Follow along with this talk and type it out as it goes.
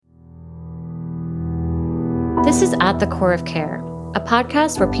This is At the Core of Care, a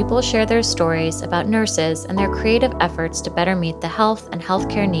podcast where people share their stories about nurses and their creative efforts to better meet the health and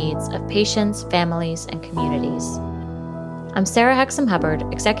healthcare needs of patients, families, and communities. I'm Sarah Hexam Hubbard,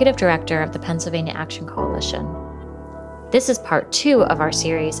 Executive Director of the Pennsylvania Action Coalition. This is part 2 of our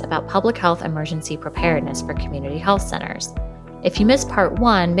series about public health emergency preparedness for community health centers. If you missed part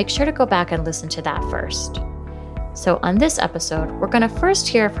 1, make sure to go back and listen to that first. So on this episode, we're going to first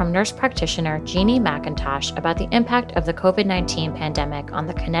hear from nurse practitioner Jeannie McIntosh about the impact of the COVID-19 pandemic on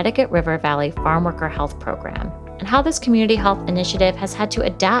the Connecticut River Valley Farm Worker Health Program and how this community health initiative has had to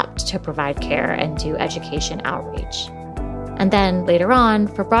adapt to provide care and do education outreach. And then later on,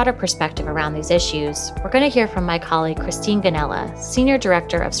 for broader perspective around these issues, we're going to hear from my colleague Christine Ganella, Senior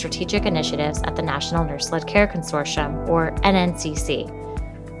Director of Strategic Initiatives at the National Nurse-Led Care Consortium, or NNCC.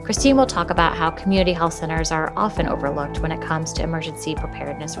 Christine will talk about how community health centers are often overlooked when it comes to emergency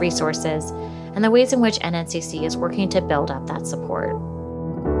preparedness resources and the ways in which NNCC is working to build up that support.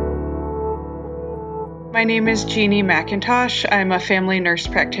 My name is Jeannie McIntosh. I'm a family nurse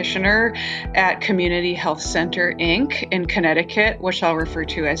practitioner at Community Health Center, Inc. in Connecticut, which I'll refer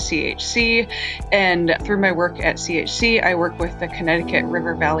to as CHC. And through my work at CHC, I work with the Connecticut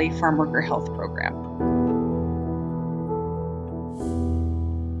River Valley Farm Worker Health Program.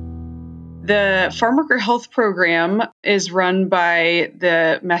 The Farm Worker Health Program is run by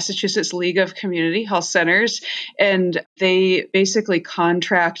the Massachusetts League of Community Health Centers, and they basically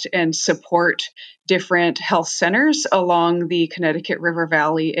contract and support different health centers along the Connecticut River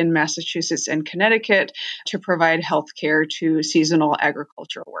Valley in Massachusetts and Connecticut to provide health care to seasonal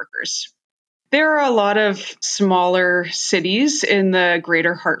agricultural workers. There are a lot of smaller cities in the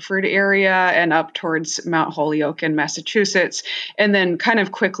greater Hartford area and up towards Mount Holyoke in Massachusetts. And then kind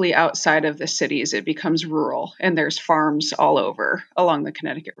of quickly outside of the cities, it becomes rural and there's farms all over along the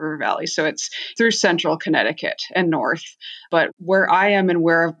Connecticut River Valley. So it's through central Connecticut and north. But where I am and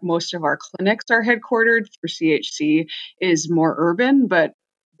where most of our clinics are headquartered through CHC is more urban, but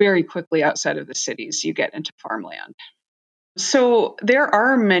very quickly outside of the cities, you get into farmland. So there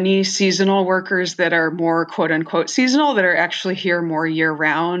are many seasonal workers that are more quote unquote seasonal that are actually here more year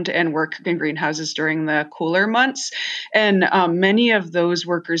round and work in greenhouses during the cooler months. And many of those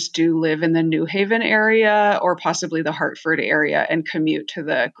workers do live in the New Haven area or possibly the Hartford area and commute to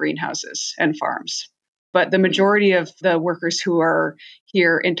the greenhouses and farms. But the majority of the workers who are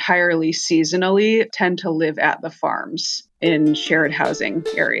here entirely seasonally tend to live at the farms in shared housing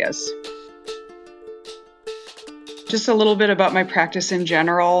areas. Just a little bit about my practice in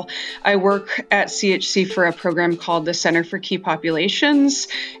general. I work at CHC for a program called the Center for Key Populations.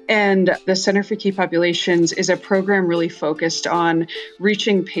 And the Center for Key Populations is a program really focused on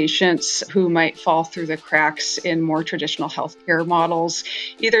reaching patients who might fall through the cracks in more traditional healthcare models,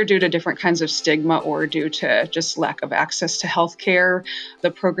 either due to different kinds of stigma or due to just lack of access to healthcare.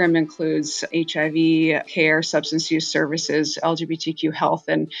 The program includes HIV care, substance use services, LGBTQ health,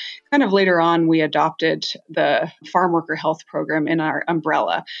 and kind of later on, we adopted the Farm Worker Health Program in our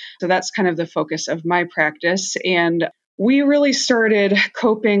umbrella. So that's kind of the focus of my practice. And we really started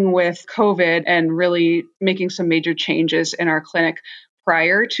coping with COVID and really making some major changes in our clinic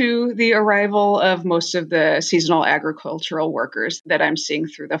prior to the arrival of most of the seasonal agricultural workers that I'm seeing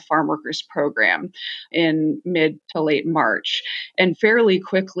through the Farm Workers Program in mid to late March, and fairly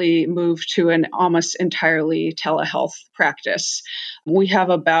quickly moved to an almost entirely telehealth practice. We have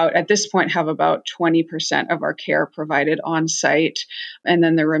at this point, 20% of our care provided on site, and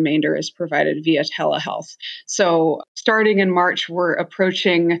then the remainder is provided via telehealth. So starting in March, we're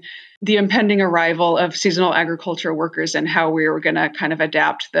approaching the impending arrival of seasonal agricultural workers and how we were going to kind of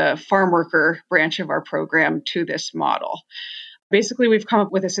adapt the farm worker branch of our program to this model. Basically, we've come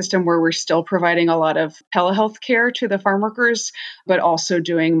up with a system where we're still providing a lot of telehealth care to the farm workers, but also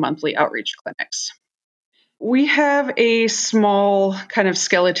doing monthly outreach clinics. We have a small kind of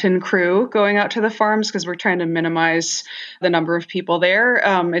skeleton crew going out to the farms because we're trying to minimize the number of people there.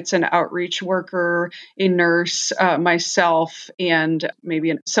 It's an outreach worker, a nurse, myself, and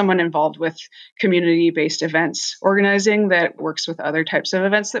maybe someone involved with community-based events organizing that works with other types of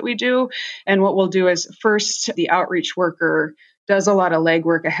events that we do. And what we'll do is first, the outreach worker does a lot of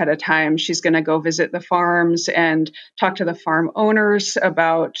legwork ahead of time. She's going to go visit the farms and talk to the farm owners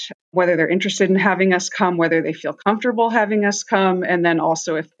about whether they're interested in having us come, whether they feel comfortable having us come, and then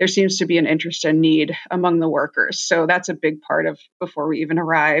also if there seems to be an interest and need among the workers. So that's a big part of before we even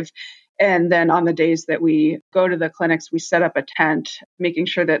arrive. And then on the days that we go to the clinics, we set up a tent, making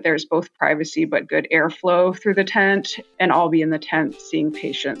sure that there's both privacy but good airflow through the tent, and I'll be in the tent seeing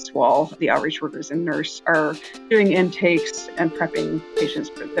patients while the outreach workers and nurse are doing intakes and prepping patients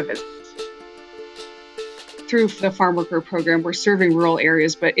for the visits. through the farm worker program, we're serving rural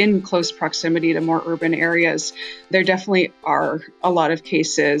areas, but in close proximity to more urban areas, there definitely are a lot of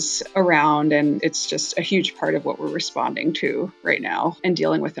cases around, and it's just a huge part of what we're responding to right now and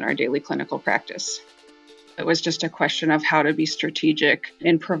dealing with in our daily clinical practice. It was just a question of how to be strategic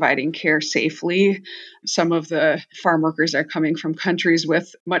in providing care safely. Some of the farm workers are coming from countries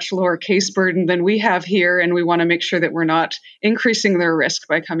with much lower case burden than we have here, and we want to make sure that we're not increasing their risk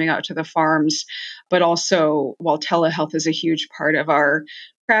by coming out to the farms. But also, while telehealth is a huge part of our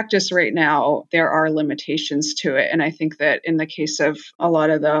practice right now, there are limitations to it. And I think that in the case of a lot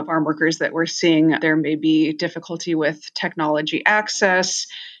of the farm workers that we're seeing, there may be difficulty with technology access,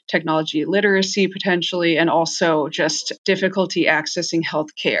 technology literacy potentially, and also just difficulty accessing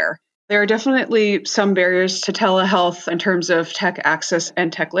healthcare. There are definitely some barriers to telehealth in terms of tech access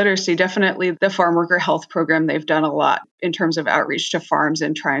and tech literacy. Definitely the Farm Worker Health Program, they've done a lot in terms of outreach to farms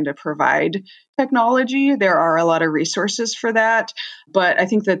and trying to provide technology. There are a lot of resources for that. But I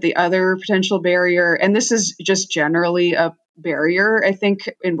think that the other potential barrier, and this is just generally a barrier, I think,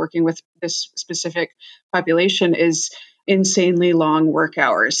 in working with this specific population, is insanely long work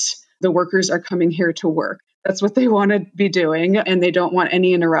hours. The workers are coming here to work. That's what they want to be doing, and they don't want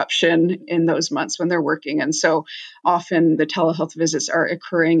any interruption in those months when they're working. And so often the telehealth visits are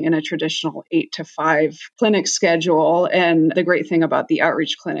occurring in a traditional 8 to 5 clinic schedule. And the great thing about the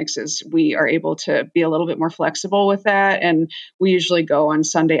outreach clinics is we are able to be a little bit more flexible with that. And we usually go on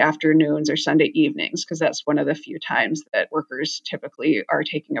Sunday afternoons or Sunday evenings because that's one of the few times that workers typically are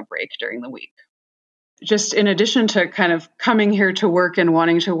taking a break during the week. Just in addition to kind of coming here to work and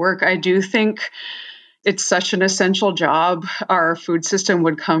wanting to work, I do think it's such an essential job. Our food system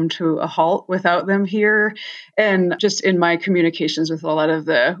would come to a halt without them here. And just in my communications with a lot of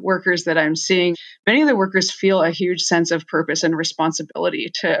the workers that I'm seeing, many of the workers feel a huge sense of purpose and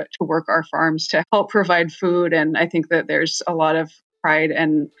responsibility to work our farms, to help provide food. And I think that there's a lot of pride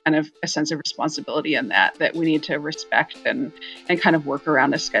and kind of a sense of responsibility in that we need to respect and kind of work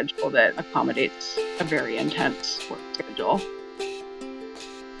around a schedule that accommodates a very intense work schedule.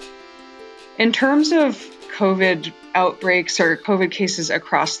 In terms of COVID outbreaks or COVID cases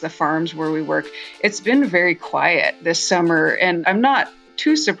across the farms where we work, it's been very quiet this summer. And I'm not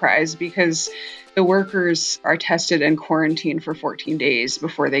too surprised because the workers are tested and quarantined for 14 days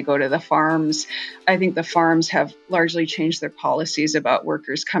before they go to the farms. I think the farms have largely changed their policies about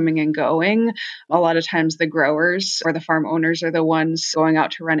workers coming and going. A lot of times the growers or the farm owners are the ones going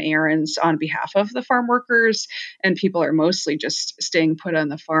out to run errands on behalf of the farm workers, and people are mostly just staying put on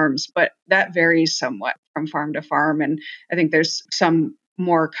the farms. But that varies somewhat from farm to farm, and I think there's some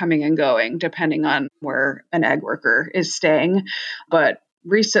more coming and going depending on where an ag worker is staying. But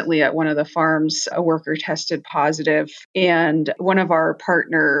recently at one of the farms, a worker tested positive, and one of our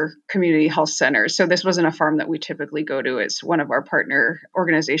partner community health centers, so this wasn't a farm that we typically go to, it's one of our partner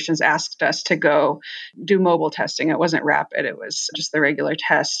organizations asked us to go do mobile testing. It wasn't rapid, it was just the regular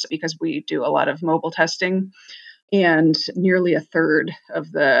test because we do a lot of mobile testing. And nearly a third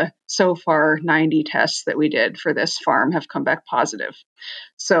of the so far 90 tests that we did for this farm have come back positive.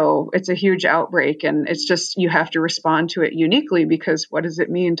 So it's a huge outbreak, and it's just you have to respond to it uniquely, because what does it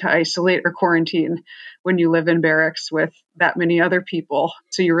mean to isolate or quarantine when you live in barracks with that many other people?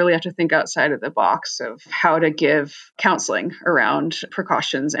 So you really have to think outside of the box of how to give counseling around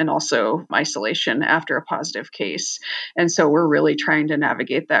precautions and also isolation after a positive case. And so we're really trying to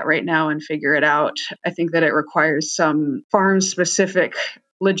navigate that right now and figure it out. I think that it requires some farm-specific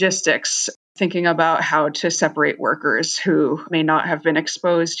logistics, thinking about how to separate workers who may not have been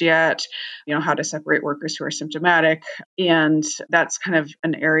exposed yet, how to separate workers who are symptomatic. And that's kind of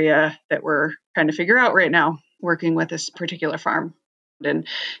an area that we're trying to figure out right now, working with this particular farm. And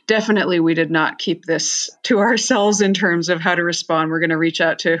definitely we did not keep this to ourselves in terms of how to respond. We're going to reach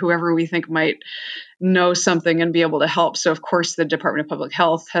out to whoever we think might know something and be able to help. So of course the Department of Public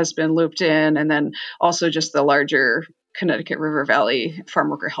Health has been looped in, and then also just the larger Connecticut River Valley Farm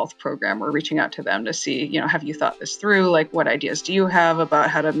Worker Health Program. We're reaching out to them to see, have you thought this through? Like, what ideas do you have about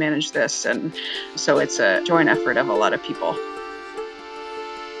how to manage this? And so it's a joint effort of a lot of people.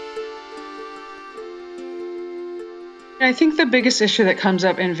 I think the biggest issue that comes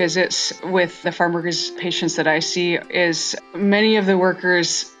up in visits with the farm workers patients that I see is many of the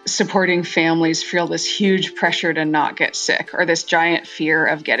workers supporting families feel this huge pressure to not get sick, or this giant fear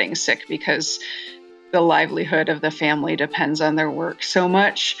of getting sick because the livelihood of the family depends on their work so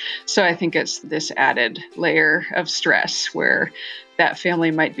much. So I think it's this added layer of stress where that family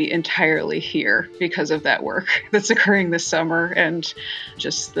might be entirely here because of that work that's occurring this summer, and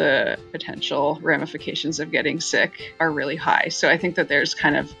just the potential ramifications of getting sick are really high. So I think that there's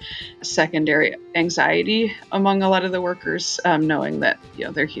kind of secondary anxiety among a lot of the workers, knowing that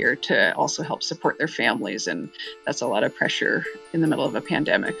they're here to also help support their families, and that's a lot of pressure in the middle of a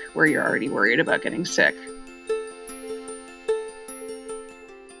pandemic where you're already worried about getting sick.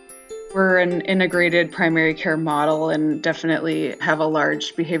 We're an integrated primary care model and definitely have a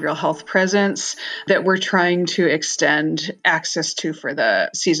large behavioral health presence that we're trying to extend access to for the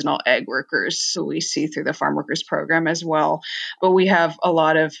seasonal ag workers who we see through the farm workers program as well. But we have a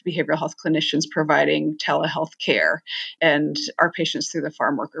lot of behavioral health clinicians providing telehealth care, and our patients through the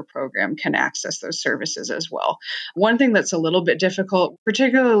farm worker program can access those services as well. One thing that's a little bit difficult,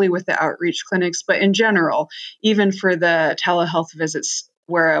 particularly with the outreach clinics, but in general, even for the telehealth visits,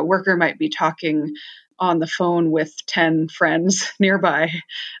 where a worker might be talking on the phone with 10 friends nearby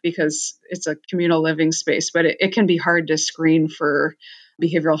because it's a communal living space, but it can be hard to screen for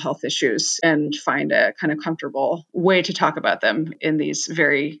behavioral health issues and find a kind of comfortable way to talk about them in these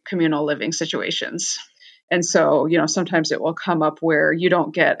very communal living situations. And so, sometimes it will come up where you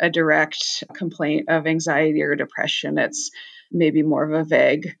don't get a direct complaint of anxiety or depression. It's maybe more of a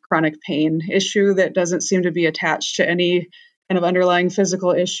vague chronic pain issue that doesn't seem to be attached to any kind of underlying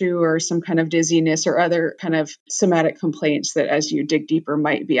physical issue or some kind of dizziness or other kind of somatic complaints that as you dig deeper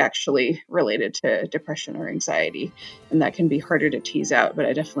might be actually related to depression or anxiety. And that can be harder to tease out, but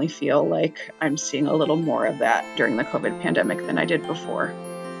I definitely feel like I'm seeing a little more of that during the COVID pandemic than I did before.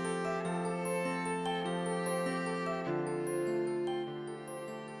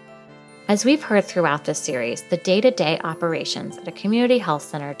 As we've heard throughout this series, the day-to-day operations at a community health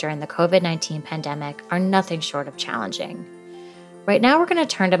center during the COVID-19 pandemic are nothing short of challenging. Right now, we're going to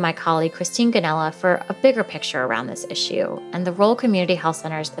turn to my colleague Christine Ganella for a bigger picture around this issue and the role community health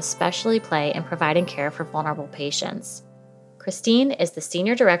centers especially play in providing care for vulnerable patients. Christine is the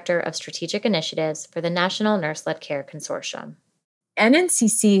Senior Director of Strategic Initiatives for the National Nurse-Led Care Consortium.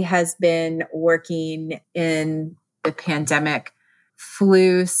 NNCC has been working in the pandemic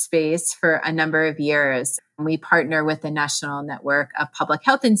flu space for a number of years. We partner with the National Network of Public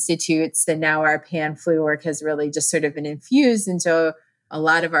Health Institutes, and now our pan-flu work has really just sort of been infused into a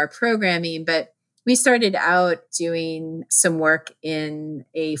lot of our programming. But we started out doing some work in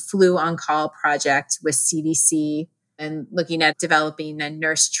a flu on-call project with CDC and looking at developing a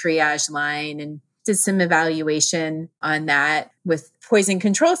nurse triage line, and did some evaluation on that with poison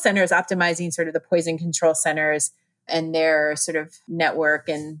control centers, optimizing sort of the poison control centers and their sort of network,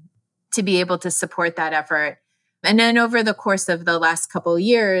 and to be able to support that effort. And then over the course of the last couple of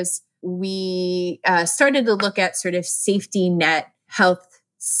years, we started to look at sort of safety net health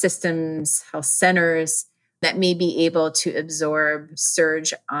systems, health centers that may be able to absorb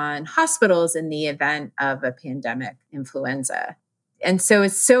surge on hospitals in the event of a pandemic influenza. And so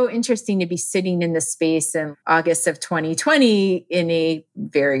it's so interesting to be sitting in this space in August of 2020 in a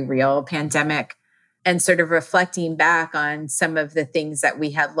very real pandemic, and sort of reflecting back on some of the things that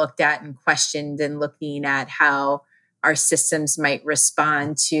we had looked at and questioned, and looking at how our systems might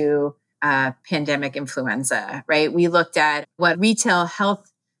respond to pandemic influenza, right? We looked at what retail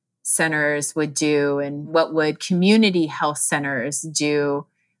health centers would do and what would community health centers do,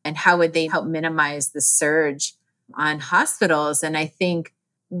 and how would they help minimize the surge on hospitals. And I think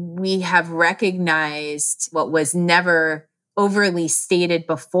we have recognized what was never overly stated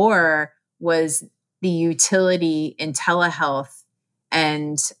before was the utility in telehealth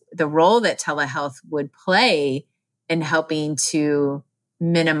and the role that telehealth would play in helping to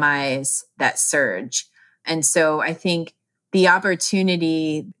minimize that surge. And so I think the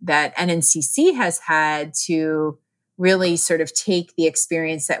opportunity that NNCC has had to really sort of take the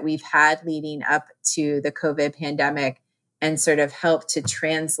experience that we've had leading up to the COVID pandemic and sort of help to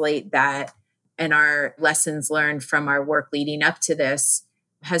translate that and our lessons learned from our work leading up to this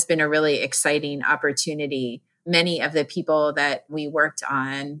has been a really exciting opportunity. Many of the people that we worked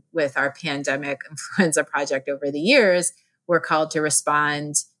on with our pandemic influenza project over the years were called to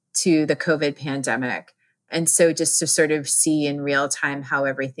respond to the COVID pandemic. And so just to sort of see in real time how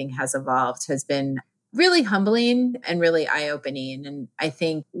everything has evolved has been really humbling and really eye-opening. And I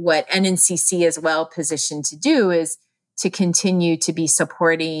think what NNCC is well positioned to do is to continue to be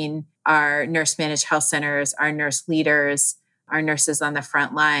supporting our nurse-managed health centers, our nurse leaders, our nurses on the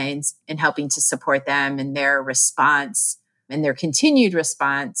front lines, and helping to support them in their response and their continued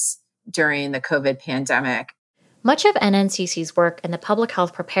response during the COVID pandemic. Much of NNCC's work in the public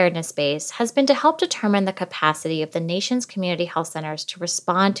health preparedness space has been to help determine the capacity of the nation's community health centers to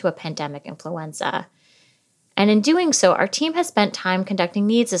respond to a pandemic influenza. And in doing so, our team has spent time conducting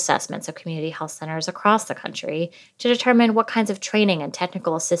needs assessments of community health centers across the country to determine what kinds of training and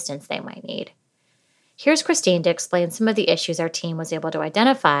technical assistance they might need. Here's Christine to explain some of the issues our team was able to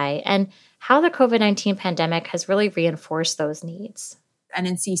identify and how the COVID-19 pandemic has really reinforced those needs.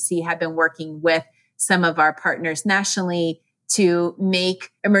 NNCC have been working with some of our partners nationally to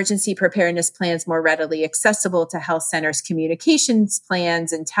make emergency preparedness plans more readily accessible to health centers, communications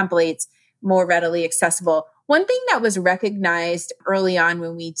plans and templates more readily accessible. One thing that was recognized early on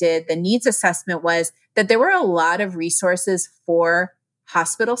when we did the needs assessment was that there were a lot of resources for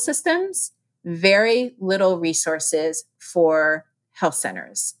hospital systems, very little resources for health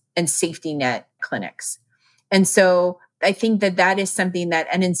centers and safety net clinics. And so I think that that is something that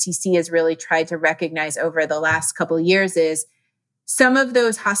NNCC has really tried to recognize over the last couple of years is some of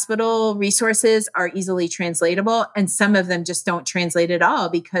those hospital resources are easily translatable and some of them just don't translate at all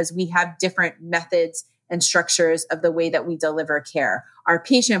because we have different methods and structures of the way that we deliver care. Our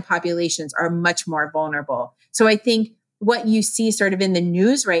patient populations are much more vulnerable. So I think what you see sort of in the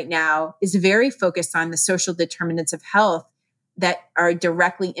news right now is very focused on the social determinants of health that are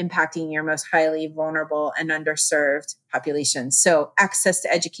directly impacting your most highly vulnerable and underserved populations. So access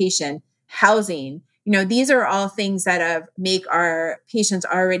to education, housing, these are all things that make our patients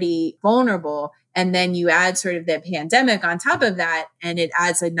already vulnerable. And then you add sort of the pandemic on top of that, and it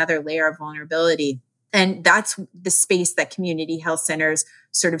adds another layer of vulnerability. And that's the space that community health centers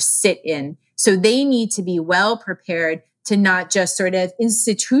sort of sit in. So they need to be well prepared to not just sort of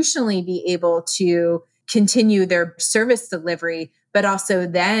institutionally be able to continue their service delivery, but also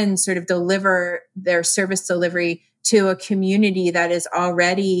then sort of deliver their service delivery to a community that is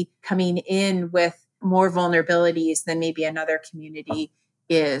already coming in with more vulnerabilities than maybe another community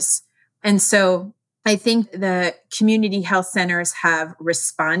is. And so I think the community health centers have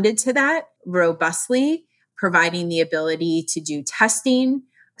responded to that robustly, providing the ability to do testing,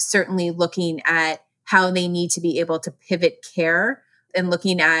 certainly looking at how they need to be able to pivot care and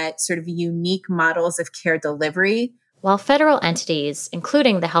looking at sort of unique models of care delivery. While federal entities,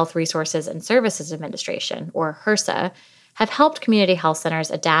 including the Health Resources and Services Administration, or HRSA, have helped community health centers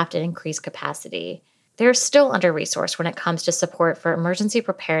adapt and increase capacity, they're still under-resourced when it comes to support for emergency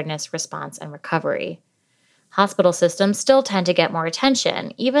preparedness, response, and recovery. Hospital systems still tend to get more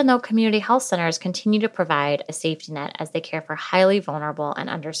attention, even though community health centers continue to provide a safety net as they care for highly vulnerable and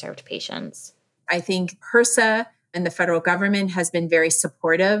underserved patients. I think HRSA and the federal government has been very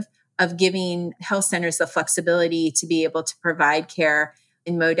supportive of giving health centers the flexibility to be able to provide care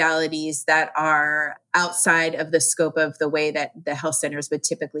in modalities that are outside of the scope of the way that the health centers would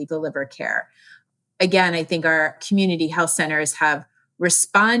typically deliver care. Again, I think our community health centers have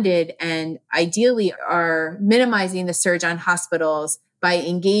responded and ideally are minimizing the surge on hospitals by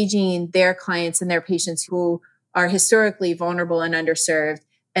engaging their clients and their patients who are historically vulnerable and underserved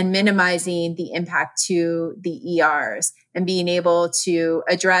and minimizing the impact to the ERs and being able to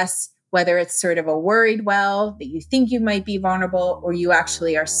address whether it's sort of a worried well that you think you might be vulnerable or you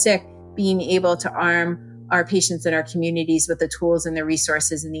actually are sick, being able to arm our patients in our communities with the tools and the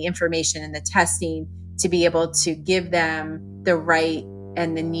resources and the information and the testing to be able to give them the right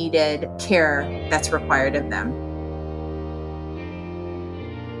and the needed care that's required of them.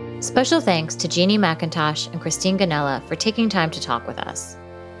 Special thanks to Jeannie McIntosh and Christine Ganella for taking time to talk with us.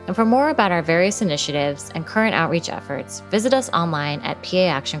 And for more about our various initiatives and current outreach efforts, visit us online at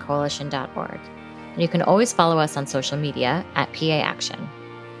paactioncoalition.org. And you can always follow us on social media at PA Action.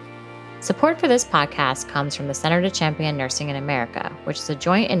 Support for this podcast comes from the Center to Champion Nursing in America, which is a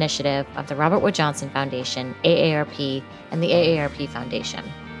joint initiative of the Robert Wood Johnson Foundation, AARP, and the AARP Foundation.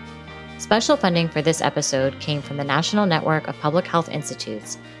 Special funding for this episode came from the National Network of Public Health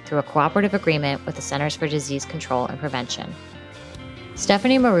Institutes through a cooperative agreement with the Centers for Disease Control and Prevention.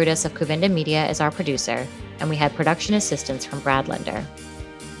 Stephanie Marudas of Kuvinda Media is our producer, and we had production assistance from Brad Linder.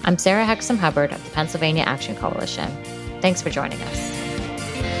 I'm Sarah Hexum Hubbard of the Pennsylvania Action Coalition. Thanks for joining us.